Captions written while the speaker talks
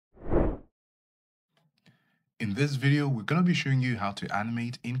In this video, we're going to be showing you how to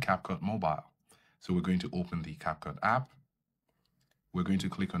animate in CapCut Mobile. So we're going to open the CapCut app. We're going to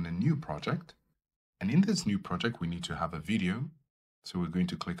click on a new project. And in this new project, we need to have a video. So we're going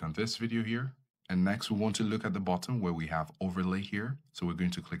to click on this video here. And next, we want to look at the bottom where we have overlay here. So we're going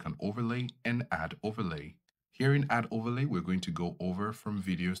to click on overlay and add overlay. Here in add overlay, we're going to go over from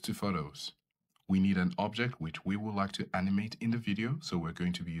videos to photos. We need an object which we would like to animate in the video. So we're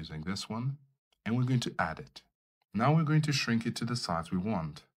going to be using this one and we're going to add it. Now we're going to shrink it to the size we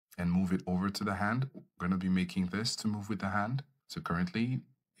want and move it over to the hand. We're going to be making this to move with the hand. So currently,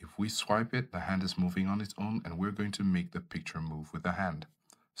 if we swipe it, the hand is moving on its own and we're going to make the picture move with the hand.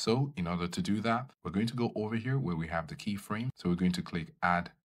 So in order to do that, we're going to go over here where we have the keyframe. So we're going to click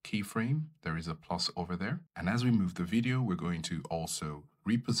add keyframe. There is a plus over there. And as we move the video, we're going to also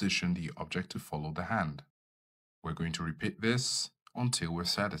reposition the object to follow the hand. We're going to repeat this until we're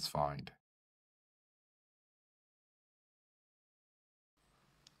satisfied.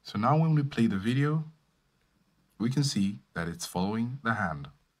 So now when we play the video, we can see that it's following the hand.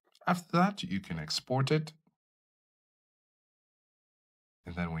 After that, you can export it.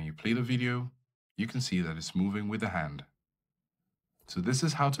 And then when you play the video, you can see that it's moving with the hand. So this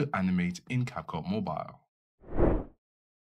is how to animate in CapCut Mobile.